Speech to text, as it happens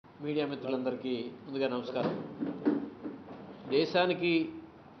Media మిత్రులందరికీ ముందుగా నమస్కారం. దేశానికి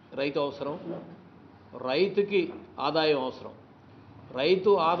రైతు అవసరం, రైతుకి ఆదాయం అవసరం.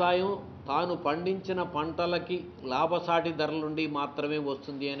 రైతు ఆదాయం తాను పండించిన పంటలకి లాభసాటి ధరల నుండి మాత్రమే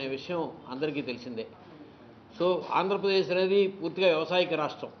వస్తుంది అనే విషయం అందరికీ తెలిసిందే. సో ఆంధ్రప్రదేశ్ అనేది పూర్తిగా వ్యవసాయక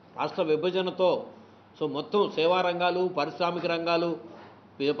రాష్ట్రం. రాష్ట్ర విభజనతో మొత్తం సేవా రంగాలు, పారిశ్రామిక రంగాలు,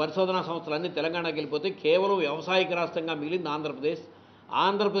 పరిశోధనా సంస్థలు అన్నీ తెలంగాణకి వెళ్ళిపోతే కేవలం వ్యవసాయక రాష్ట్రంగా మిగిలింది ఆంధ్రప్రదేశ్.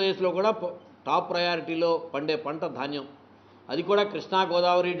 ఆంధ్రప్రదేశ్లో కూడా టాప్ ప్రయారిటీలో పండే పంట ధాన్యం. అది కూడా కృష్ణా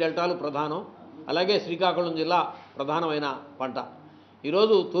గోదావరి డెల్టాలు ప్రధానం. అలాగే శ్రీకాకుళం జిల్లా ప్రధానమైన పంట.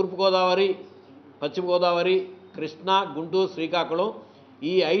 ఈరోజు తూర్పుగోదావరి, పశ్చిమ గోదావరి, కృష్ణా, గుంటూరు, శ్రీకాకుళం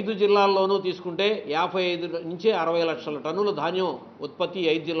ఈ 5 జిల్లాల్లోనూ తీసుకుంటే 55 నుంచి 60 లక్షల టన్నుల ధాన్యం ఉత్పత్తి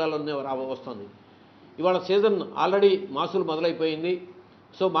 5 జిల్లాల్లోనే వస్తుంది. ఇవాళ సీజన్ ఆల్రెడీ మాసులు మొదలైపోయింది.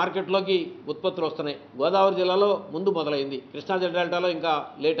 సో మార్కెట్లోకి ఉత్పత్తులు వస్తున్నాయి. గోదావరి జిల్లాలో ముందు మొదలైంది, కృష్ణా డెల్టాలో ఇంకా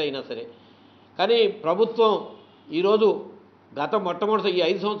లేట్ అయినా సరే. కానీ ప్రభుత్వం ఈరోజు మొట్టమొదటి ఈ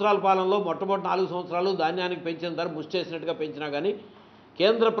 5 సంవత్సరాల పాలనలో మొట్టమొదటి 4 సంవత్సరాలు ధాన్యానికి పెంచిన ధర ముష్టేసినట్టుగా పెంచినా కానీ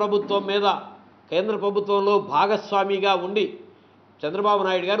కేంద్ర ప్రభుత్వంలో భాగస్వామిగా ఉండి చంద్రబాబు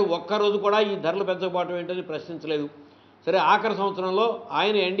నాయుడు గారు ఒక్కరోజు కూడా ఈ ధరలు పెంచకపోవడం ఏంటని ప్రశ్నించలేదు. సరే, ఆఖరి సంవత్సరంలో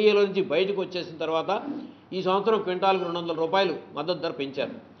ఆయన ఎన్డీఏలో నుంచి బయటకు వచ్చేసిన తర్వాత ఈ సంవత్సరం క్వింటాల్కు 200 రూపాయలు మద్దతు ధర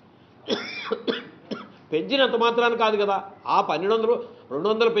పెంచారు. పెంచినంత మాత్రాన్ని కాదు కదా, ఆ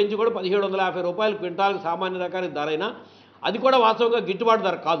 200 పెంచి కూడా 1750 రూపాయలు క్వింటాల్కి సామాన్య రకానికి ధర అయినా అది కూడా వాస్తవంగా గిట్టుబాటు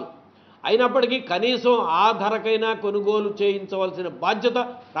ధర కాదు. అయినప్పటికీ కనీసం ఆ ధరకైనా కొనుగోలు చేయించవలసిన బాధ్యత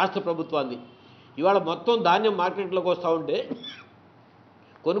రాష్ట్ర ప్రభుత్వాన్ని. ఇవాళ మొత్తం ధాన్యం మార్కెట్లోకి వస్తూ ఉంటే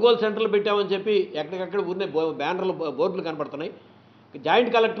కొనుగోలు సెంటర్లు పెట్టామని చెప్పి ఎక్కడికక్కడ ఊరినే బ్యానర్లు, బోర్డులు కనపడుతున్నాయి. జాయింట్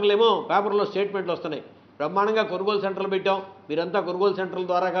కలెక్టర్లు ఏమో పేపర్లో స్టేట్మెంట్లు వస్తున్నాయి, బ్రహ్మాండంగా కొనుగోలు సెంటర్లు పెట్టాం, మీరంతా కొనుగోలు సెంటర్ల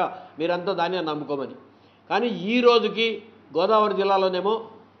ద్వారాగా మీరంతా ధాన్యాన్ని నమ్ముకోమని. కానీ ఈ రోజుకి గోదావరి జిల్లాలోనేమో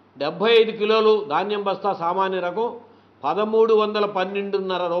 75 కిలోలు ధాన్యం బస్తా సామాన్య రకం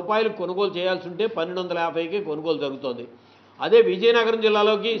 1312.5 రూపాయలు కొనుగోలు చేయాల్సి ఉంటే 1250కి కొనుగోలు జరుగుతోంది. అదే విజయనగరం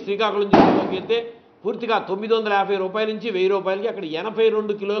జిల్లాలోకి, శ్రీకాకుళం జిల్లాలోకి వెళ్తే పూర్తిగా 950 రూపాయల నుంచి 1000 రూపాయలకి అక్కడ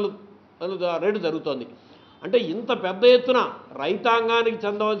 82 కిలోలు రేటు జరుగుతోంది. అంటే ఇంత పెద్ద ఎత్తున రైతాంగానికి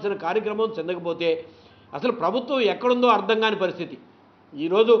చెందవలసిన కార్యక్రమం చెందకపోతే అసలు ప్రభుత్వం ఎక్కడుందో అర్థం కాని పరిస్థితి.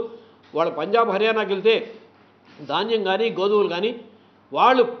 ఈరోజు వాళ్ళు పంజాబ్, హర్యానాకి వెళ్తే ధాన్యం కానీ గోధుమలు కానీ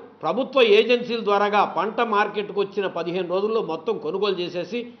వాళ్ళు ప్రభుత్వ ఏజెన్సీల ద్వారాగా పంట మార్కెట్కు వచ్చిన 15 రోజుల్లో మొత్తం కొనుగోలు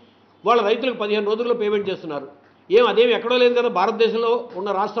చేసేసి వాళ్ళ రైతులకు 15 రోజుల్లో పేమెంట్ చేస్తున్నారు. అదేమి ఎక్కడో లేదు కదా, భారతదేశంలో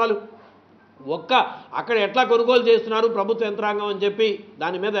ఉన్న రాష్ట్రాలు అక్కడ ఎట్లా కొనుగోలు చేస్తున్నారు ప్రభుత్వ యంత్రాంగం అని చెప్పి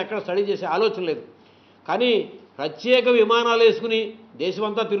దాని మీద ఎక్కడ స్టడీ చేసే ఆలోచన లేదు. కానీ ప్రత్యేక విమానాలు వేసుకుని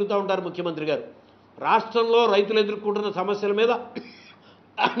దేశమంతా తిరుగుతూ ఉంటారు ముఖ్యమంత్రి గారు. రాష్ట్రంలో రైతులు ఎదుర్కొంటున్న సమస్యల మీద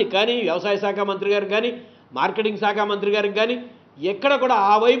కానీ వ్యవసాయ శాఖ మంత్రి గారికి కానీ, మార్కెటింగ్ శాఖ మంత్రి గారికి కానీ ఎక్కడ కూడా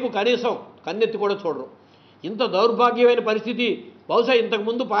ఆ వైపు కనీసం కన్నెత్తి కూడా చూడరు. ఇంత దౌర్భాగ్యమైన పరిస్థితి బహుశా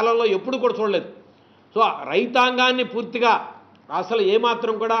ఇంతకుముందు పాలనలో ఎప్పుడు కూడా చూడలేదు. సో రైతాంగాన్ని పూర్తిగా అసలు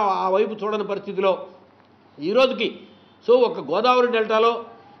ఏమాత్రం కూడా ఆ వైపు చూడని పరిస్థితిలో ఈరోజుకి ఒక గోదావరి డెల్టాలో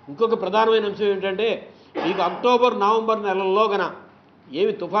ఇంకొక ప్రధానమైన అంశం ఏంటంటే మీకు అక్టోబర్, నవంబర్ నెలల్లో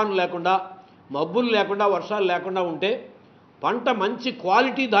ఏమి తుఫాను లేకుండా, మబ్బులు లేకుండా, వర్షాలు లేకుండా ఉంటే పంట మంచి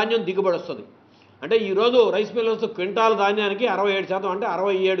క్వాలిటీ ధాన్యం దిగుబడి వస్తుంది. అంటే ఈరోజు రైస్ మిల్లర్స్ క్వింటాల్ ధాన్యానికి 67% అంటే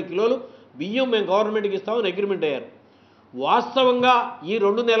 67 కిలోలు బియ్యం మేము గవర్నమెంట్కి ఇస్తామని అగ్రిమెంట్ అయ్యారు. వాస్తవంగా ఈ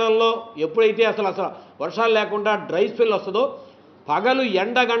 2 నెలల్లో ఎప్పుడైతే అసలు వర్షాలు లేకుండా డ్రై స్పెల్ వస్తుందో పగలు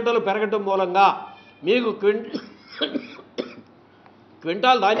ఎండ గంటలు పెరగటం మూలంగా మీకు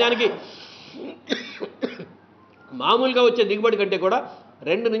క్వింటాల్ ధాన్యానికి మామూలుగా వచ్చే దిగుబడి కంటే కూడా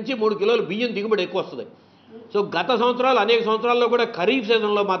 2 నుంచి 3 కిలోలు బియ్యం దిగుబడి ఎక్కువ వస్తుంది. సో గత సంవత్సరాలు, అనేక సంవత్సరాల్లో కూడా ఖరీఫ్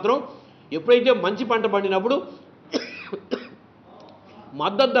సీజన్లో మాత్రం ఎప్పుడైతే మంచి పంట పండినప్పుడు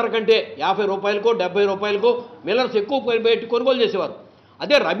మద్దతు ధర కంటే 50 రూపాయలకో 70 రూపాయలకో మిల్లర్స్ ఎక్కువ పెట్టి కొనుగోలు చేసేవారు.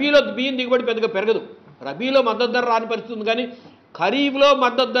 అదే రబీలో బియ్యం దిగుబడి పెద్దగా పెరగదు. రబీలో మద్దతు ధర రాని పరిస్థితి ఉంది, కానీ ఖరీఫ్లో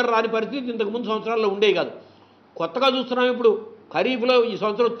మద్దతు ధర రాని పరిస్థితి ఇంతకుముందు సంవత్సరాల్లో ఉండేవి కాదు. కొత్తగా చూస్తున్నాం ఇప్పుడు ఖరీఫ్లో ఈ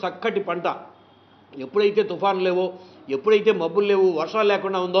సంవత్సరం చక్కటి పంట. ఎప్పుడైతే తుఫాను లేవో, ఎప్పుడైతే మబ్బులు లేవు, వర్షాలు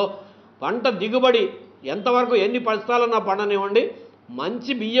లేకుండా ఉందో పంట దిగుబడి ఎంతవరకు ఎన్ని బస్తాలన్నా పండనివ్వండి,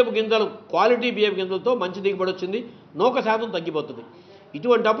 మంచి బియ్యపు గింజలు, క్వాలిటీ బియ్యపు గింజలతో మంచి దిగుబడి వచ్చింది, నూక శాతం తగ్గిపోతుంది.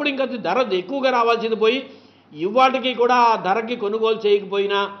 ఇటువంటప్పుడు ఇంకా ధర ఎక్కువగా రావాల్సింది పోయి ఇవాటికి కూడా ఆ ధరకి కొనుగోలు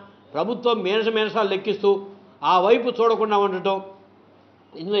చేయకపోయినా ప్రభుత్వం మేషాలు లెక్కిస్తూ ఆ వైపు చూడకుండా ఉండటం.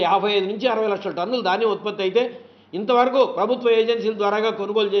 ఇందులో 55 నుంచి 60 లక్షల టన్నులు ధాన్యం ఉత్పత్తి అయితే ఇంతవరకు ప్రభుత్వ ఏజెన్సీల ద్వారాగా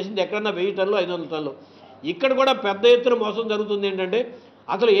కొనుగోలు చేసింది ఎక్కడన్నా 1000 టన్నులు, 500 టన్నులు. ఇక్కడ కూడా పెద్ద ఎత్తున మోసం జరుగుతుంది. ఏంటంటే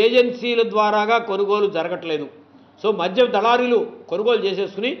అసలు ఏజెన్సీల ద్వారాగా కొనుగోలు జరగట్లేదు. సో మధ్య దళారీలు కొనుగోలు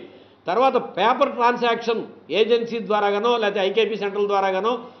చేసేసుకుని తర్వాత పేపర్ ట్రాన్సాక్షన్ ఏజెన్సీ ద్వారాగానో లేకపోతే ఐకేపీ సెంట్రల్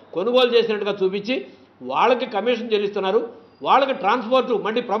ద్వారాగానో కొనుగోలు చేసినట్టుగా చూపించి వాళ్ళకి కమిషన్ చెల్లిస్తున్నారు, వాళ్ళకి ట్రాన్స్పోర్టు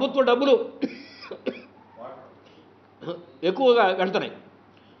మళ్ళీ ప్రభుత్వ డబ్బులు ఎక్కువగా వెళ్తున్నాయి.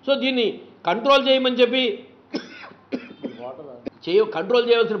 సో దీన్ని కంట్రోల్ చేయమని చెప్పి కంట్రోల్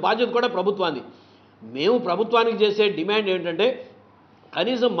చేయవలసిన బాధ్యత కూడా ప్రభుత్వానికి. మేము ప్రభుత్వానికి చేసే డిమాండ్ ఏంటంటే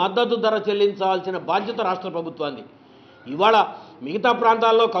కనీసం మద్దతు ధర చెల్లించాల్సిన బాధ్యత రాష్ట్ర ప్రభుత్వానికి. ఇవాళ మిగతా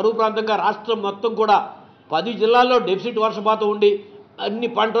ప్రాంతాల్లో కరువు ప్రాంతంగా రాష్ట్రం మొత్తం కూడా 10 జిల్లాల్లో డెఫిసిట్ వర్షపాతం ఉండి అన్ని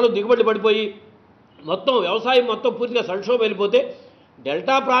పంటలు దిగుబడి పడిపోయి మొత్తం వ్యవసాయం మొత్తం పూర్తిగా సంక్షోభం వెళ్ళిపోతే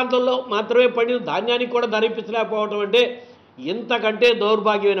డెల్టా ప్రాంతంలో మాత్రమే పండిన ధాన్యానికి కూడా ధర ఇప్పించలేకపోవడం అంటే ఇంతకంటే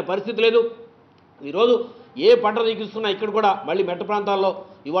దౌర్భాగ్యమైన పరిస్థితి లేదు. ఈరోజు ఏ పంట దిగిస్తున్నా ఇక్కడ కూడా మళ్ళీ మెట్ట ప్రాంతాల్లో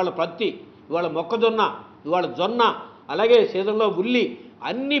ఇవాళ పత్తి, ఇవాళ మొక్కజొన్న, ఇవాళ జొన్న, అలాగే సీజన్లో ఉల్లి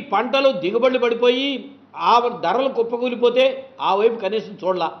అన్ని పంటలు దిగుబడి పడిపోయి ఆ ధరలు కుప్పకూలిపోతే ఆ వైపు కనీసం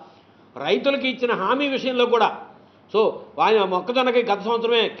చూడాల. రైతులకి ఇచ్చిన హామీ విషయంలో కూడా సో ఆయన మొక్కజొన్నకి గత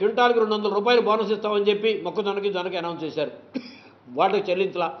సంవత్సరమే క్వింటాల్కి 200 రూపాయలు బోనస్ ఇస్తామని చెప్పి మొక్కజొన్నకి జొన్నకి అనౌన్స్ చేశారు, వాటికి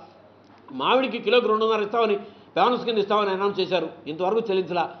చెల్లించలా. మామిడికి కిలోకి 2.5 ఇస్తామని బోనస్ కింద ఇస్తామని అనౌన్స్ చేశారు, ఇంతవరకు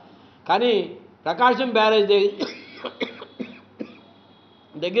చెల్లించలా. కానీ ప్రకాశం బ్యారేజ్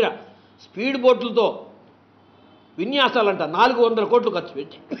దగ్గర స్పీడ్ బోట్లతో విన్యాసాలంట 400 కోట్లు ఖర్చు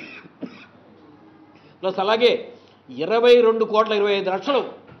పెట్టి ప్లస్ అలాగే 22,25 లక్షలు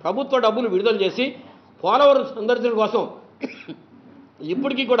ప్రభుత్వ డబ్బులు విడుదల చేసి పోలవరం సందర్శన కోసం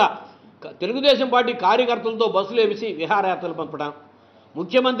ఇప్పటికీ కూడా తెలుగుదేశం పార్టీ కార్యకర్తలతో బస్సులు వేసి విహారయాత్రలు పంపడం.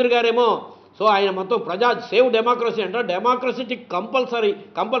 ముఖ్యమంత్రి గారేమో సో ఆయన మొత్తం సేవ్ డెమోక్రసీ అంటారు, డెమోక్రసీటిక్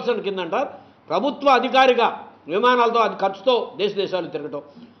కంపల్సరీ కింద అంటారు, ప్రభుత్వ అధికారిగా విమానాలతో అది ఖర్చుతో దేశాలు తిరగటం.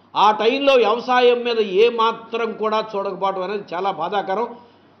 ఆ టైంలో వ్యవసాయం మీద ఏమాత్రం కూడా చూడకపోవడం అనేది చాలా బాధాకరం.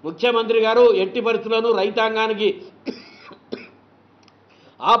 ముఖ్యమంత్రి గారు ఎట్టి పరిస్థితుల్లోనూ రైతాంగానికి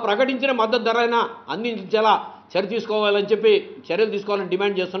ఆ ప్రకటించిన మద్దతు ధర అయినా అందించేలా చర్యలు తీసుకోవాలని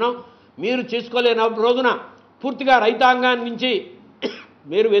డిమాండ్ చేస్తున్నాం. మీరు తీసుకోలేని రోజున పూర్తిగా రైతాంగాన్ని నుంచి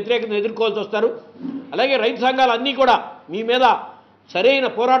మీరు వ్యతిరేకతను ఎదుర్కోవాల్సి వస్తారు. అలాగే రైతు సంఘాలు అన్నీ కూడా మీ మీద సరైన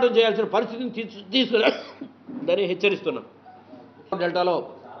పోరాటం చేయాల్సిన పరిస్థితిని తీసుకుని హెచ్చరిస్తున్నాం. డెల్టాలో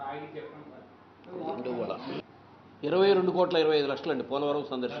 22,25 లక్షలు అండి పోలవరం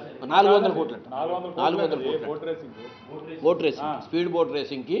సందర్శన, 400 కోట్లు అండి, 400 కోట్లు బోట్ రేసింగ్, స్పీడ్ బోట్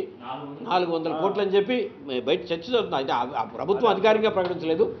రేసింగ్కి 400 కోట్లు అని చెప్పి బయట చర్చ జరుగుతుంది. అయితే ఆ ప్రభుత్వం అధికారికంగా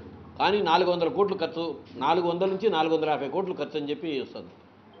ప్రకటించలేదు, కానీ 400 కోట్లు ఖర్చు, 400 నుంచి 450 కోట్లు ఖర్చు అని చెప్పి వస్తుంది.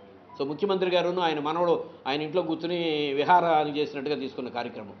 సో ముఖ్యమంత్రి గారును ఆయన మనవడు ఆయన ఇంట్లో కూర్చుని విహారాన్ని చేసినట్టుగా తీసుకున్న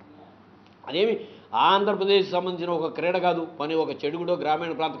కార్యక్రమం అదేమి ఆంధ్రప్రదేశ్ సంబంధించిన ఒక క్రీడ కాదు, ఒక చెడుగుడో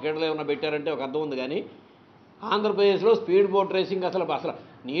గ్రామీణ ప్రాంత క్రీడలు ఏమన్నా పెట్టారంటే ఒక అర్థం ఉంది. కానీ ఆంధ్రప్రదేశ్లో స్పీడ్ బోట్ రేసింగ్ అసలు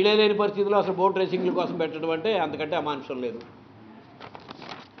నీళ్ళే లేని పరిస్థితుల్లో అసలు బోట్ రేసింగ్ల కోసం పెట్టడం అంటే అంతకంటే అమానుషం లేదు.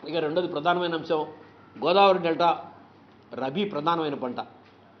 ఇక రెండోది ప్రధానమైన అంశం, గోదావరి డెల్టా రబీ ప్రధానమైన పంట.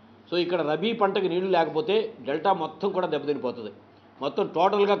 సో ఇక్కడ రబీ పంటకి నీళ్లు లేకపోతే డెల్టా మొత్తం కూడా దెబ్బతినిపోతుంది, మొత్తం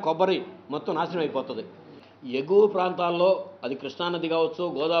టోటల్గా కొబ్బరి మొత్తం నాశనం అయిపోతుంది. ఎగువ ప్రాంతాల్లో అది కృష్ణానది కావచ్చు,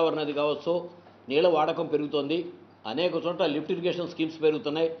 గోదావరి నది కావచ్చు, నీళ్ళ వాడకం పెరుగుతోంది. అనేక చోట్ల లిఫ్ట్ ఇరిగేషన్ స్కీమ్స్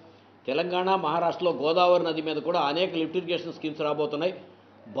పెరుగుతున్నాయి. తెలంగాణ, మహారాష్ట్రలో గోదావరి నది మీద కూడా అనేక లిఫ్ట్ ఇరిగేషన్ స్కీమ్స్ రాబోతున్నాయి.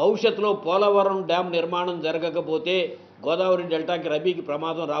 భవిష్యత్తులో పోలవరం డ్యామ్ నిర్మాణం జరగకపోతే గోదావరి డెల్టాకి రబీకి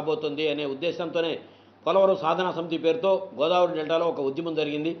ప్రమాదం రాబోతుంది అనే ఉద్దేశంతోనే పోలవరం సాధనా సమితి పేరుతో గోదావరి డెల్టాలో ఒక ఉద్యమం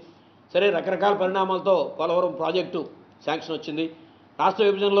జరిగింది. సరే, రకరకాల పరిణామాలతో పోలవరం ప్రాజెక్టు శాంక్షన్ వచ్చింది. రాష్ట్ర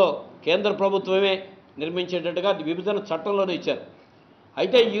విభజనలో కేంద్ర ప్రభుత్వమే నిర్మించేటట్టుగా విభజన చట్టంలోనే ఇచ్చారు.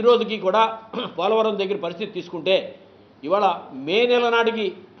 అయితే ఈ రోజుకి కూడా పోలవరం దగ్గర పరిస్థితి తీసుకుంటే ఇవాళ మే నెల నాటికి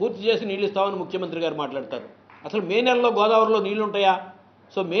పూర్తి చేసి నీళ్ళు ఇస్తామని ముఖ్యమంత్రి గారు మాట్లాడతారు. అసలు మే నెలలో గోదావరిలో నీళ్లు ఉంటాయా?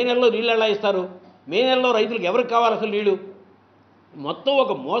 సో మే నెలలో నీళ్ళు ఎలా ఇస్తారు? మే నెలలో రైతులకు ఎవరికి కావాలి అసలు నీళ్లు? మొత్తం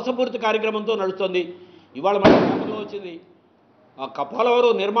ఒక మోసపూరిత కార్యక్రమంతో నడుస్తుంది. ఇవాళ మన పేపర్లో వచ్చింది,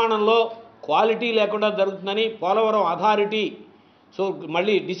 పోలవరం నిర్మాణంలో క్వాలిటీ లేకుండా జరుగుతుందని పోలవరం అథారిటీ సో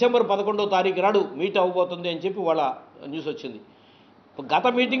మళ్ళీ డిసెంబర్ 11వ తారీఖు నాడు మీట్ అవ్వబోతుంది అని చెప్పి వాళ్ళ న్యూస్ వచ్చింది. గత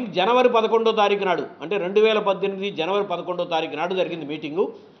మీటింగ్ జనవరి 11వ తారీఖు నాడు, అంటే 2018 జనవరి 11వ తారీఖు నాడు జరిగింది మీటింగు.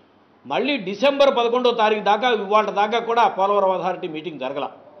 మళ్ళీ డిసెంబర్ 11వ తారీఖు దాకా ఇవాళ దాకా కూడా పోలవరం అథారిటీ మీటింగ్ జరగల.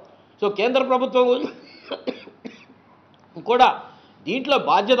 సో కేంద్ర ప్రభుత్వం కూడా దీంట్లో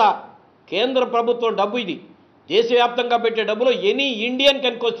బాధ్యత, కేంద్ర ప్రభుత్వం డబ్బు ఇది, దేశవ్యాప్తంగా పెట్టే డబ్బులో any Indian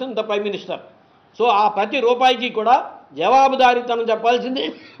can question the prime minister. So ఆ ప్రతి రూపాయికి కూడా జవాబుదారీతనం చెప్పాల్సింది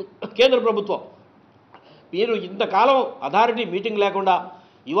కేంద్ర ప్రభుత్వం. మీరు ఇంతకాలం అథారిటీ మీటింగ్ లేకుండా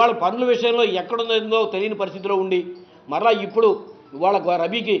ఇవాళ పనుల విషయంలో ఎక్కడుందో తెలియని పరిస్థితిలో ఉండి మరలా ఇప్పుడు ఇవాళ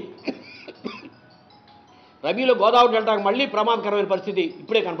రబీలో గోదావరి డెల్టాకు మళ్ళీ ప్రమాదకరమైన పరిస్థితి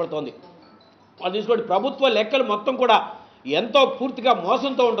ఇప్పుడే కనపడుతోంది. అది తీసుకోండి, ప్రభుత్వ లెక్కలు మొత్తం కూడా ఎంతో పూర్తిగా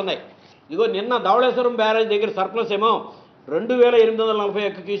మోసంతో ఉంటున్నాయి. ఇదిగో నిన్న ధవళేశ్వరం బ్యారేజ్ దగ్గర సర్ప్లస్ ఏమో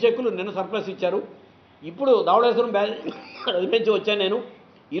 2841 క్యూసెక్కులు నిన్న సర్ప్లస్ ఇచ్చారు. ఇప్పుడు ధవళేశ్వరం అది పెంచి వచ్చాను నేను.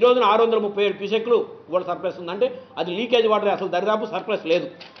 ఈ రోజున 637 క్యూసెక్కులు కూడా సర్ప్లస్ ఉందంటే అది లీకేజ్ వాటర్, అసలు దరిదాపు సర్ప్లస్ లేదు.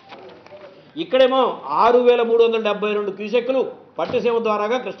 ఇక్కడేమో 6372 క్యూసెక్కులు పట్టిసీమ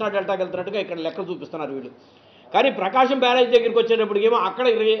ద్వారాగా కృష్ణా డెల్టాకి వెళ్తున్నట్టుగా ఇక్కడ లెక్కలు చూపిస్తున్నారు వీళ్ళు. కానీ ప్రకాశం బ్యారేజ్ దగ్గరికి వచ్చేటప్పటికేమో అక్కడ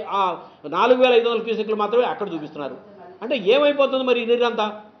 4500 క్యూసెక్కులు మాత్రమే అక్కడ చూపిస్తున్నారు. అంటే ఏమైపోతుంది మరి ఇదంతా?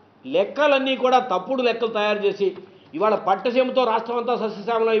 లెక్కలన్నీ కూడా తప్పుడు లెక్కలు తయారు చేసి ఇవాళ పట్టిసీమతో రాష్ట్రం అంతా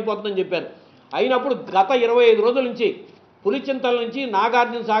సస్యశ్యామలం అయిపోతుందని చెప్పారు. అయినప్పుడు గత 25 రోజుల నుంచి పులిచింతల నుంచి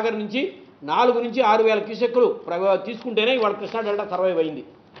నాగార్జున సాగర్ నుంచి 4 నుంచి 6000 క్యూసెక్కులు తీసుకుంటేనే ఇవాళ కృష్ణా డెల్టా సర్వైవ్ అయింది.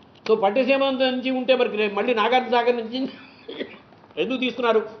 సో పట్టిసీమ నుంచి ఉంటే మరి మళ్ళీ నాగార్జున సాగర్ నుంచి ఎందుకు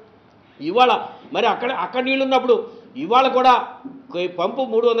తీస్తున్నారు? ఇవాళ మరి అక్కడ నీళ్ళు ఉన్నప్పుడు ఇవాళ కూడా పంపు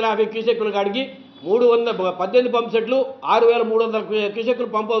 350 క్యూసెక్కులు కాడికి 18 పంప్ సెట్లు 6300 క్యూసెక్కులు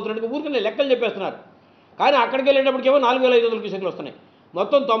పంపు అవుతున్నట్టు ఊరికనే లెక్కలు చెప్పేస్తున్నారు. కానీ అక్కడికి వెళ్ళేటప్పటికేమో 4500 క్యూసెక్కులు వస్తున్నాయి.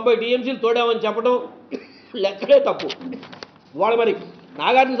 మొత్తం 90 టీఎంసీలు తోడామని చెప్పడం లెక్కలే తప్పు. వాళ్ళు మరి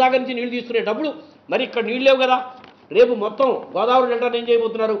నాగార్జున సాగర్ నుంచి నీళ్లు తీసుకునేటప్పుడు మరి ఇక్కడ నీళ్ళు లేవు కదా. రేపు మొత్తం గోదావరి డెల్టాను ఏం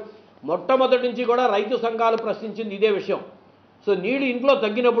చేయబోతున్నారు? మొట్టమొదటి నుంచి కూడా రైతు సంఘాలు ప్రశ్నించింది ఇదే విషయం. సో నీళ్ళు ఇంట్లో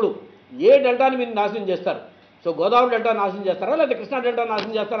తగ్గినప్పుడు ఏ డెల్టాని మీరు నాశనం చేస్తారు? సో గోదావరి డెల్టా నాశనం చేస్తారా లేదా కృష్ణా డెల్టా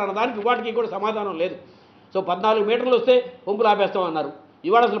నాశనం చేస్తారా అన్న దానికి వాటికి కూడా సమాధానం లేదు. సో 14 మీటర్లు వస్తే పంపులు ఆపేస్తామన్నారు.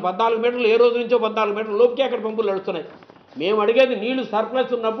 ఇవాళ అసలు 14 మీటర్లు ఏ రోజు నుంచో 14 మీటర్ల లోపుకే అక్కడ పంపులు నడుస్తున్నాయి. మేము అడిగేది నీళ్లు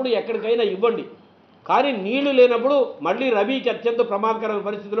సర్ప్లస్ ఉన్నప్పుడు ఎక్కడికైనా ఇవ్వండి, కానీ నీళ్లు లేనప్పుడు మళ్ళీ రబీకి అత్యంత ప్రమాదకరమైన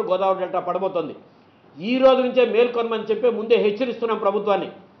పరిస్థితిలో గోదావరి డెల్టా పడబోతోంది. ఈ రోజు నుంచే మేల్కొనమని చెప్పి ముందే హెచ్చరిస్తున్నాం ప్రభుత్వాన్ని.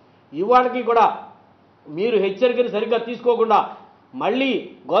 ఇవాళకి కూడా మీరు హెచ్చరికని సరిగ్గా తీసుకోకుండా మళ్ళీ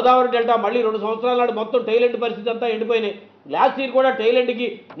గోదావరి డెల్టా మళ్ళీ 2 సంవత్సరాల నాడు మొత్తం టైలెంట్ పరిస్థితి అంతా ఎండిపోయినాయి. లాస్ట్ ఇయర్ కూడా టైలెంట్కి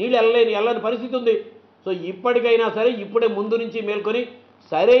నీళ్ళు వెళ్ళని పరిస్థితి ఉంది. సో ఇప్పటికైనా సరే ఇప్పుడే ముందు నుంచి మేల్కొని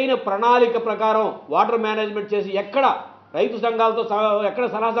సరైన ప్రణాళిక ప్రకారం వాటర్ మేనేజ్మెంట్ చేసి ఎక్కడ రైతు సంఘాలతో ఎక్కడ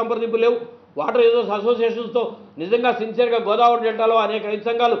సలహా సంప్రదింపులు లేవు. వాటర్ యూజర్స్ అసోసియేషన్స్తో నిజంగా సిన్సియర్గా గోదావరి డెల్టాలో అనేక రైతు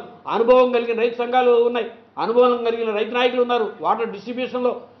సంఘాలు, అనుభవం కలిగిన రైతు సంఘాలు ఉన్నాయి, అనుభవం కలిగిన రైతు నాయకులు ఉన్నారు వాటర్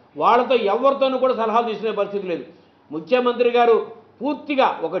డిస్ట్రిబ్యూషన్లో. వాళ్ళతో ఎవరితోనూ కూడా సలహాలు తీసుకునే పరిస్థితి లేదు. ముఖ్యమంత్రి గారు పూర్తిగా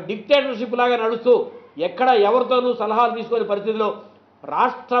ఒక డిక్టేటర్షిప్ లాగా నడుస్తూ ఎక్కడ ఎవరితోనూ సలహాలు తీసుకునే పరిస్థితిలో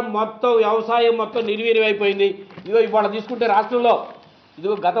రాష్ట్రం మొత్తం వ్యవసాయం మొత్తం నిర్వీర్యమైపోయింది. ఇదిగో ఇవాళ తీసుకుంటే రాష్ట్రంలో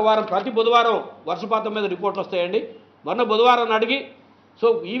ఇదిగో గత వారం ప్రతి బుధవారం వర్షపాతం మీద రిపోర్ట్లు వస్తాయండి. మొన్న బుధవారం నాటికి సో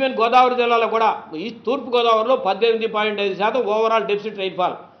ఈవెన్ గోదావరి జిల్లాలో కూడా ఈ తూర్పు గోదావరిలో 18.5% ఓవరాల్ డెఫిసిట్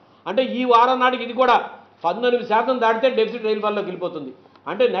రైన్ఫాల్. అంటే ఈ వారం నాటికి ఇది కూడా 19% దాటితే డెఫిసిట్ రైన్ఫాల్లోకి వెళ్ళిపోతుంది.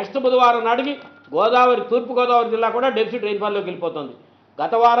 అంటే నెక్స్ట్ బుధవారం నాటికి గోదావరి తూర్పు గోదావరి జిల్లా కూడా డెఫిసిట్ రైన్ఫాల్లోకి వెళ్ళిపోతుంది.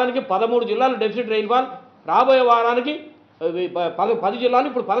 గత వారానికి 13 జిల్లాలు డెఫిసిట్ రైన్ఫాల్, రాబోయే వారానికి 10 జిల్లాలు,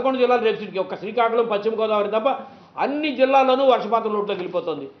 ఇప్పుడు 11 జిల్లాలు డెఫిసిట్కి. ఒక్క శ్రీకాకుళం పశ్చిమ గోదావరి తప్ప అన్ని జిల్లాల్లోనూ వర్షపాతం లోటులోకి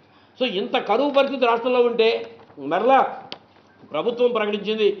వెళ్ళిపోతుంది. సో ఇంత కరువు పరిస్థితి రాష్ట్రంలో ఉంటే మరలా ప్రభుత్వం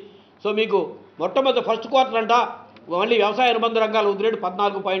ప్రకటించింది. సో మీకు మొట్టమొదటి ఫస్ట్ క్వార్టర్ అంట మళ్ళీ వ్యవసాయ అనుబంధ రంగాల వృద్ధి రేటు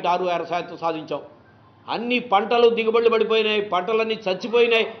 14.66% సాధించాం. అన్ని పంటలు దిగుబడులు పడిపోయినాయి, పంటలన్నీ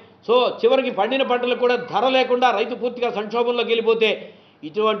చచ్చిపోయినాయి. సో చివరికి పండిన పంటలకు కూడా ధర లేకుండా రైతు పూర్తిగా సంక్షోభంలోకి వెళ్ళిపోతే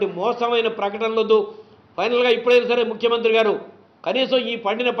ఇటువంటి మోసమైన ప్రకటనలొద్దు. ఫైనల్గా ఇప్పుడైనా సరే ముఖ్యమంత్రి గారు కనీసం ఈ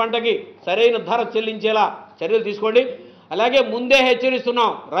పండిన పంటకి సరైన ధర చెల్లించేలా చర్యలు తీసుకోండి. అలాగే ముందే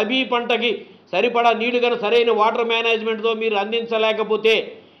హెచ్చరిస్తున్నాం, రబీ పంటకి సరిపడా నీళ్లు కానీ సరైన వాటర్ మేనేజ్మెంట్తో మీరు అందించలేకపోతే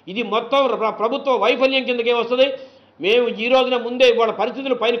ఇది మొత్తం ప్రభుత్వ వైఫల్యం కిందకే వస్తుంది. మేము ఈ రోజున ముందే ఇవాళ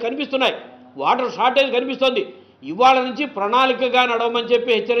పరిస్థితులు పైన కనిపిస్తున్నాయి, వాటర్ షార్టేజ్ కనిపిస్తోంది. ఇవాళ నుంచి ప్రణాళికగా నడవమని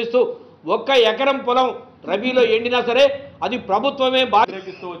చెప్పి హెచ్చరిస్తూ 1 ఎకరం పొలం రబీలో ఎండినా సరే అది ప్రభుత్వమే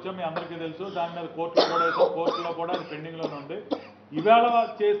వ్యతిరేకిస్తూ వచ్చాం. మీ అందరికీ తెలుసు. దాని మీద కోర్టులో కూడా అది పెండింగ్లోనే ఉంది. ఈవేళ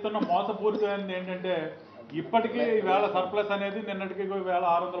చేస్తున్న మోసపూరితమైనది ఏంటంటే ఇప్పటికీ ఈవేళ సర్ప్లస్ అనేది నిన్నటికి ఈవేళ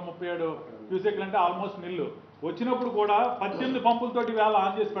 637 క్యూసెక్లు అంటే ఆల్మోస్ట్ నిల్లు వచ్చినప్పుడు కూడా 18 పంపులతోటి ఈవేళ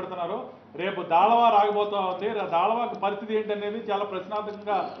ఆన్ చేసి పెడుతున్నారు. రేపు దాళవా రాకపోతూ ఉంది. దాళవాకి పరిస్థితి ఏంటనేది చాలా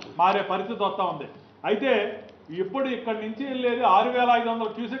ప్రశ్నార్థకంగా మారే పరిస్థితి వస్తూ ఉంది. అయితే ఇప్పుడు ఇక్కడి నుంచి వెళ్ళేది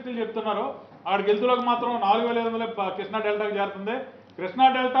 6500 క్యూసెక్లు చెప్తున్నారు. అక్కడికి వెళ్తులకు మాత్రం 4500 కృష్ణా డెల్టాకి చేరుతుంది. కృష్ణా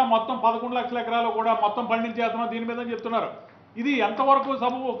డెల్టా మొత్తం 11 లక్షల ఎకరాలు కూడా మొత్తం పండించేస్తున్నాం దీని మీద చెప్తున్నారు. ఇది ఎంతవరకు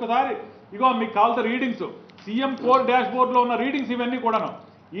సబబు? ఒక్కసారి ఇగో మీకు కావాల్సిన రీడింగ్స్, సీఎం 4 డాష్ బోర్డులో ఉన్న రీడింగ్స్ ఇవన్నీ కూడాను.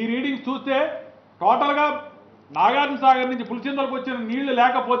 ఈ రీడింగ్స్ చూస్తే టోటల్గా నాగార్జున సాగర్ నుంచి పులిచింతలకు వచ్చిన నీళ్లు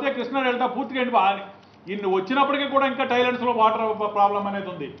లేకపోతే కృష్ణా డెల్టా పూర్తిగా ఎండిపోయి ఇన్ని వచ్చినప్పటికీ కూడా ఇంకా టైలెంట్స్లో వాటర్ ప్రాబ్లం అనేది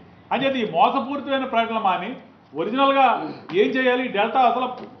ఉంది. అనేది ఈ మోసపూరితమైన ప్రకటన మాని ఒరిజినల్గా ఏం చేయాలి? డెల్టా అసలు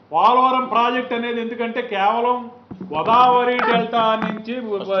పోలవరం ప్రాజెక్ట్ అనేది ఎందుకంటే కేవలం గోదావరి డెల్టా నుంచి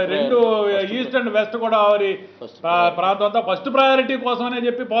 2 ఈస్ట్ అండ్ వెస్ట్ గోదావరి ప్రాంతం అంతా ఫస్ట్ ప్రయారిటీ కోసమనే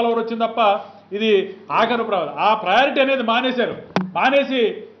చెప్పి పోలవరం వచ్చింది తప్ప ఇది ఆఖరు ప్రాంతం. ఆ ప్రయారిటీ అనేది మానేశారు. మానేసి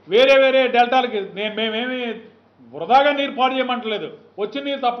వేరే డెల్టాలకి మేమేమి వృధాగా నీరు పాడు చేయమంటలేదు, వచ్చిన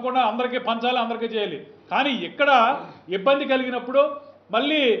నీరు తప్పకుండా అందరికీ పంచాలి, అందరికీ చేయాలి. కానీ ఇక్కడ ఇబ్బంది కలిగినప్పుడు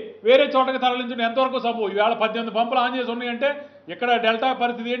మళ్ళీ వేరే చోటకి తరలించడం ఎంతవరకు సబు? ఈవేళ 18 పంపులు ఆన్ చేసి ఉన్నాయంటే ఇక్కడ డెల్టా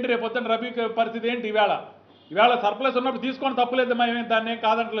పరిస్థితి ఏంటి, రేపు పొద్దున్న రబీ పరిస్థితి ఏంటి? ఈవేళ సర్ప్లస్ ఉన్నప్పుడు తీసుకొని తప్పులేదు, మేము దాన్ని ఏం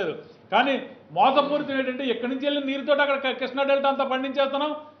కాదంటలేదు. కానీ మోసపూరితం ఏంటంటే ఇక్కడి నుంచి వెళ్ళి నీరుతో అక్కడ కృష్ణా డెల్టా అంతా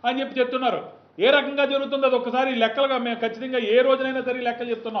పండించేస్తున్నాం అని చెప్పి చెప్తున్నారు. ఏ రకంగా జరుగుతుందో అది ఒకసారి లెక్కలుగా మేము ఖచ్చితంగా ఏ రోజునైనా సరే లెక్కలు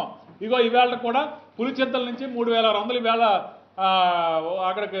చెప్తున్నాం. ఇగో ఈవేళ కూడా పులిచింతల నుంచి 3600 ఈవేళ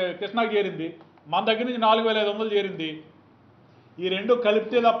అక్కడికి కృష్ణాకి చేరింది, మన దగ్గర నుంచి 4500 చేరింది. ఈ రెండు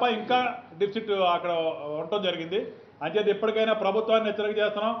కలిపితే తప్ప ఇంకా డిఫిసిట్ అక్కడ ఉండటం జరిగింది. అంచేత ఇప్పటికైనా ప్రభుత్వాన్ని హెచ్చరిక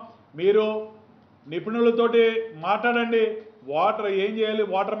చేస్తున్నాం, మీరు నిపుణులతోటి మాట్లాడండి. వాటర్ ఏం చేయాలి,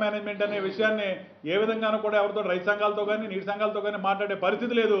 వాటర్ మేనేజ్మెంట్ అనే విషయాన్ని ఏ విధంగానూ కూడా ఎవరితో రైతు సంఘాలతో కానీ నీటి సంఘాలతో కానీ మాట్లాడే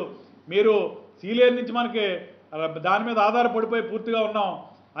పరిస్థితి లేదు. మీరు సీలేరు నుంచి మనకి దాని మీద ఆధారపడిపోయి పూర్తిగా ఉన్నాం.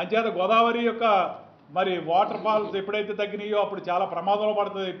 అంచేత గోదావరి యొక్క మరి వాటర్ ఫాల్స్ ఎప్పుడైతే తగ్గినాయో అప్పుడు చాలా ప్రమాదంలో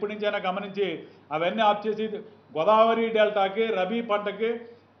పడుతుంది. ఇప్పటి నుంచైనా గమనించి అవన్నీ ఆఫ్ చేసి గోదావరి డెల్టాకి రబీ పంటకి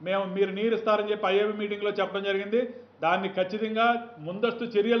మీరు నీరు ఇస్తారని చెప్పి ఐఏబీ మీటింగ్లో చెప్పడం జరిగింది. దాన్ని ఖచ్చితంగా ముందస్తు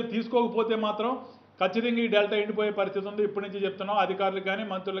చర్యలు తీసుకోకపోతే మాత్రం ఖచ్చితంగా ఈ డెల్టా ఎండిపోయే పరిస్థితి ఉంది. ఇప్పటి నుంచి చెప్తున్నాం, అధికారులకు కానీ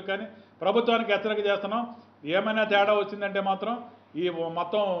మంత్రులకు కానీ ప్రభుత్వానికి హెచ్చరిక చేస్తున్నాం. ఏమైనా తేడా వచ్చిందంటే మాత్రం ఈ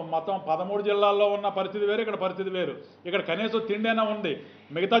మొత్తం 13 జిల్లాల్లో ఉన్న పరిస్థితి వేరు, ఇక్కడ పరిస్థితి వేరు. ఇక్కడ కనీసం తిండైనా ఉంది,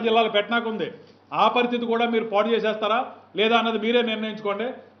 మిగతా జిల్లాలు పెట్టినాకుంది. ఆ పరిస్థితి కూడా మీరు పాడు చేసేస్తారా లేదా అన్నది మీరే నిర్ణయించుకోండి.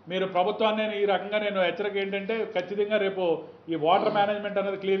 మీరు ప్రభుత్వాన్ని ఈ రకంగా నేను హెచ్చరిక ఏంటంటే ఖచ్చితంగా రేపు ఈ వాటర్ మేనేజ్మెంట్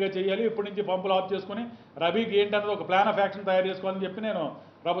అనేది క్లియర్గా చేయాలి. ఇప్పటి నుంచి పంపులు ఆఫ్ చేసుకుని రబీకి ఏంటన్నది ఒక ప్లాన్ ఆఫ్ యాక్షన్ తయారు చేసుకోవాలని చెప్పి నేను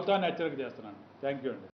ప్రభుత్వాన్ని హెచ్చరిక చేస్తున్నాను. థ్యాంక్ యూ అండి.